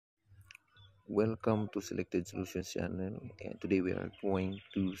Welcome to Selected Solutions channel, and today we are going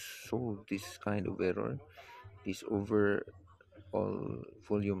to solve this kind of error, this overall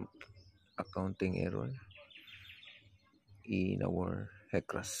volume accounting error in our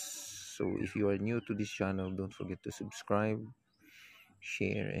HECRAS. So if you are new to this channel, don't forget to subscribe,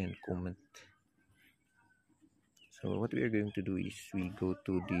 share, and comment. So what we are going to do is we go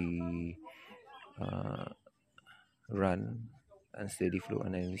to the run and steady flow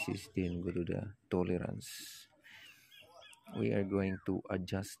analysis, then go to the tolerance. We are going to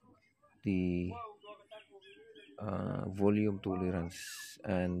adjust the volume tolerance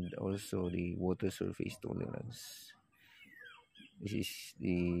and also the water surface tolerance. This is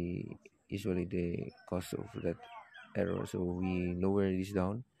usually the cause of that error, so we lower this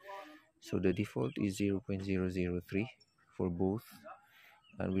down. So the default is 0.003 for both,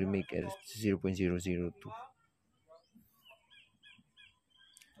 and we'll make it 0.002.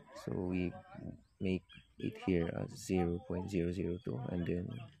 So we make it here as 0.002 and then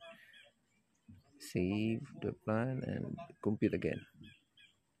save the plan and compute again.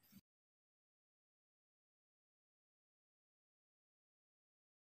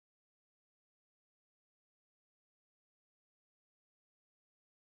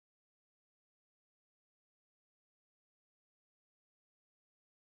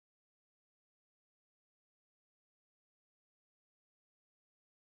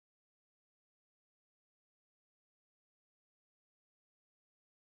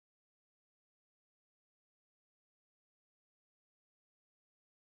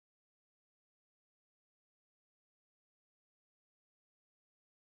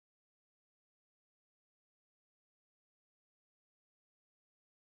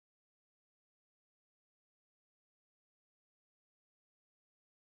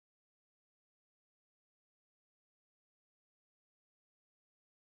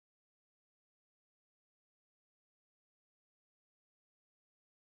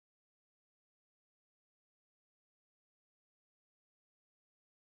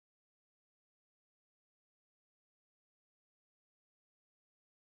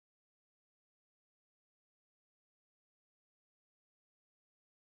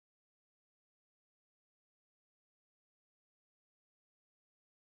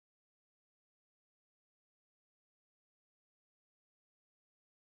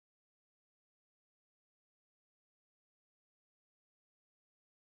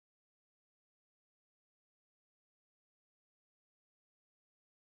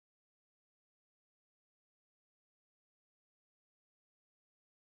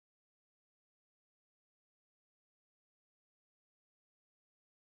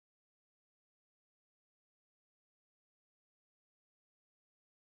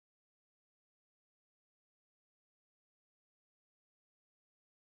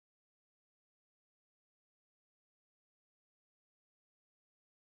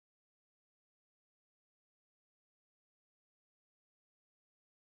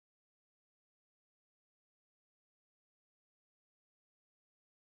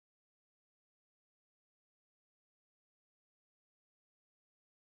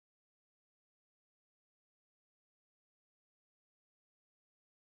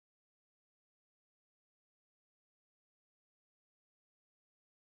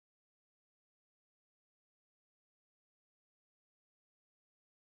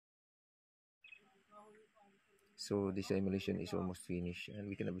 So the simulation is almost finished, and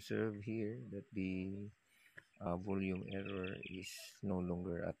we can observe here that the volume error is no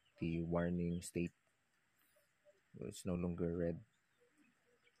longer at the warning state. So it's no longer red.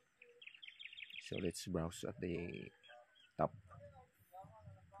 So let's browse at the top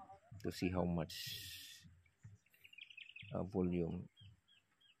to see how much volume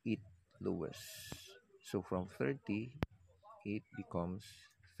it lowers. So from 30, it becomes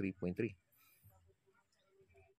 3.3.